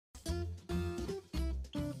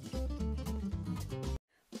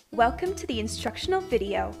Welcome to the instructional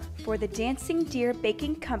video for the Dancing Deer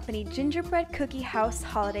Baking Company Gingerbread Cookie House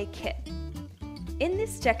Holiday Kit. In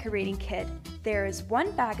this decorating kit, there is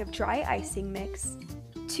 1 bag of dry icing mix,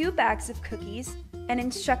 2 bags of cookies, an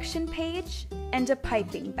instruction page, and a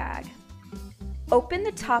piping bag. Open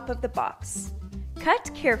the top of the box.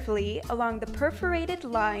 Cut carefully along the perforated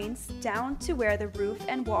lines down to where the roof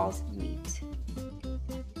and walls meet.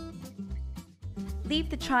 Leave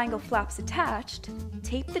the triangle flaps attached.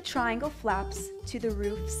 Tape the triangle flaps to the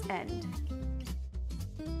roof's end.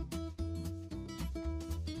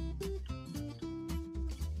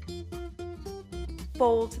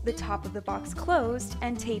 Fold the top of the box closed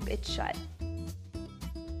and tape it shut.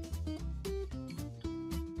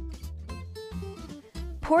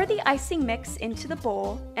 Pour the icing mix into the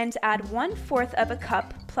bowl and add 1/4 of a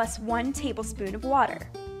cup plus 1 tablespoon of water.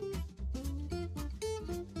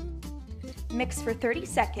 Mix for 30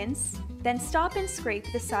 seconds, then stop and scrape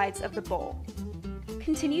the sides of the bowl.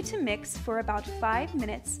 Continue to mix for about 5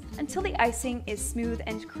 minutes until the icing is smooth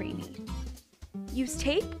and creamy. Use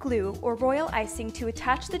tape, glue, or royal icing to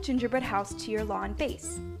attach the gingerbread house to your lawn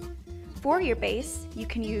base. For your base, you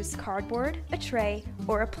can use cardboard, a tray,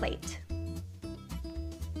 or a plate.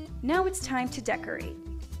 Now it's time to decorate.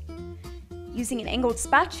 Using an angled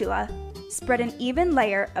spatula, spread an even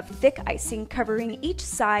layer of thick icing covering each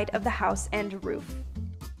side of the house and roof.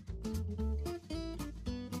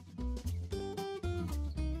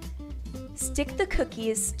 Stick the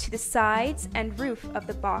cookies to the sides and roof of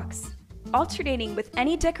the box, alternating with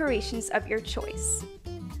any decorations of your choice.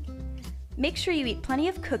 Make sure you eat plenty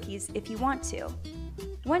of cookies if you want to.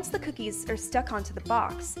 Once the cookies are stuck onto the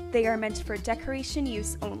box, they are meant for decoration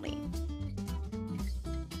use only.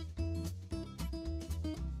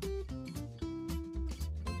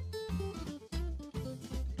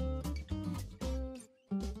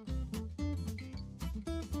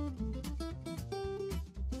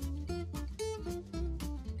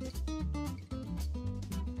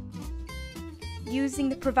 Using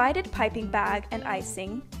the provided piping bag and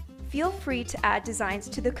icing, feel free to add designs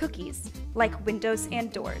to the cookies, like windows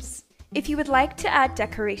and doors. If you would like to add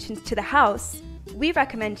decorations to the house, we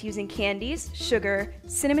recommend using candies, sugar,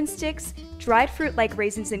 cinnamon sticks, dried fruit like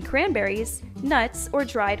raisins and cranberries, nuts, or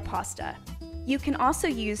dried pasta. You can also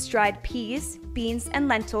use dried peas, beans, and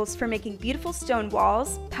lentils for making beautiful stone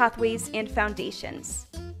walls, pathways, and foundations.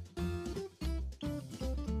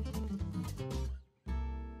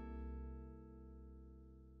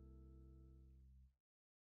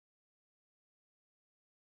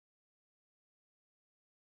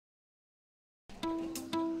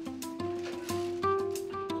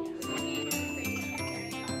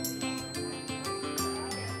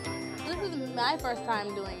 My first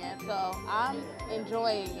time doing it, so I'm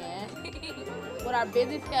enjoying it. With our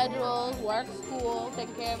busy schedules, work, school,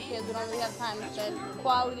 taking care of kids, we don't really have time to spend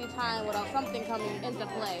quality time without something coming into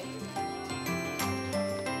play.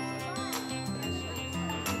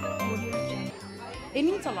 It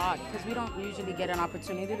means a lot because we don't usually get an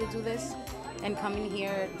opportunity to do this. And coming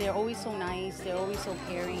here, they're always so nice, they're always so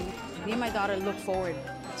caring. Me and my daughter look forward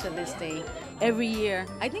to this day every year.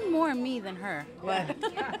 I think more me than her, but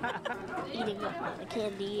eating the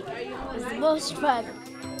candy is the most fun.